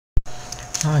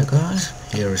Hi guys,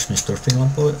 here is Mr.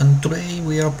 Finland Boy and today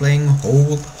we are playing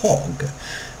Whole Hog,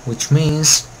 which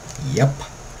means, yep,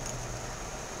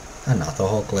 another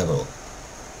hog level.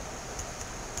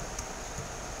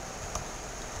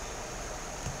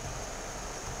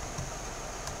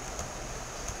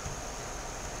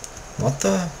 What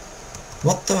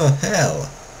the hell?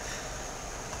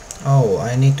 Oh,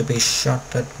 I need to be shut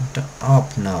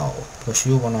up now, because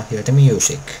you wanna hear the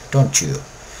music, don't you?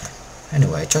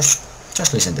 Anyway, just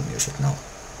listen to music now.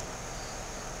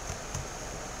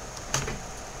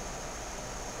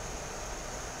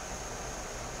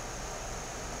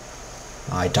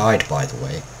 I died, by the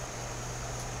way.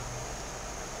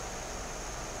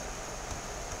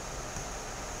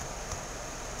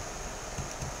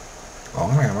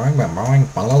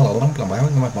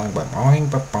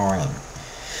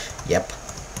 Yep.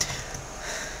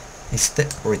 It's the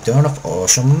return of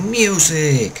awesome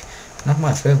music! Not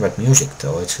my favorite music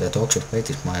though, it's the Toxic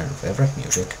Fate is my favorite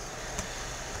music.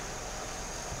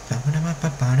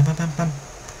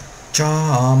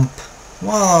 Jump!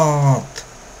 What?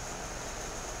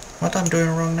 What I'm doing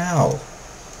wrong now?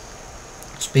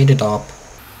 Speed it up.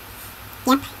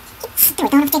 Yep, it's the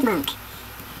return of Chipmunk.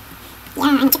 Yeah,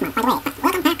 I'm a chipmunk, by the way, but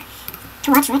welcome back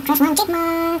to watch Red Cross One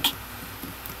Chipmunk.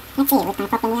 Let's see what kind of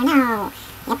problem we are now.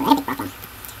 Yep, we're a big problem.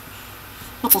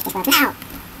 Let's see if this works now.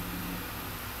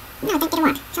 No, that didn't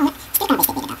work, so let's still gonna be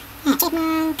speed it up. Yeah,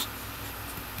 Chipmunk.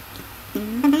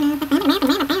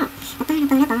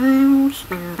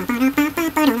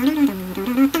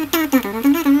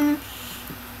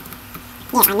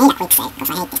 Yes, I made a quick save, because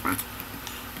I hate this part.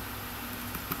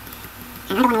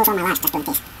 And I don't want to lose all my lives just doing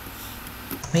this.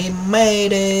 We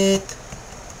made it!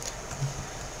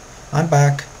 I'm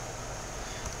back.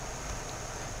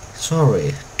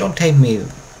 Sorry, don't hate me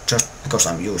just because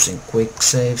I'm using quick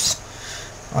saves.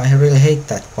 I really hate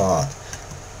that part.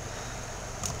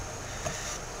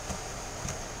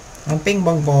 I'm ping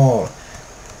pong ball.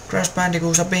 Crash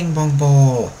Bandicoot's a ping pong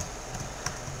ball.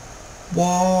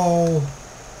 Whoa!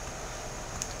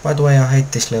 By the way, I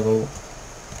hate this level.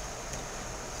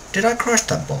 Did I crush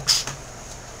that box?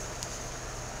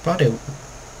 Bloody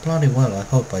well, I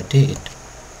hope I did.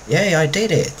 Yay, I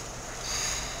did it!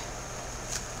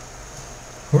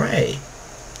 Hooray!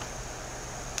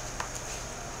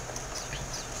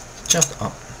 Just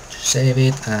save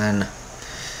it and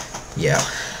yeah,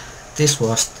 this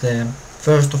was the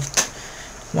first of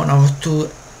one of two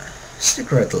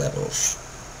secret levels.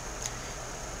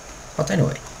 But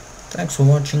anyway, thanks for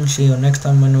watching, see you next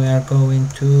time when we are going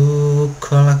to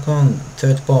Cala Kong,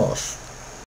 third boss.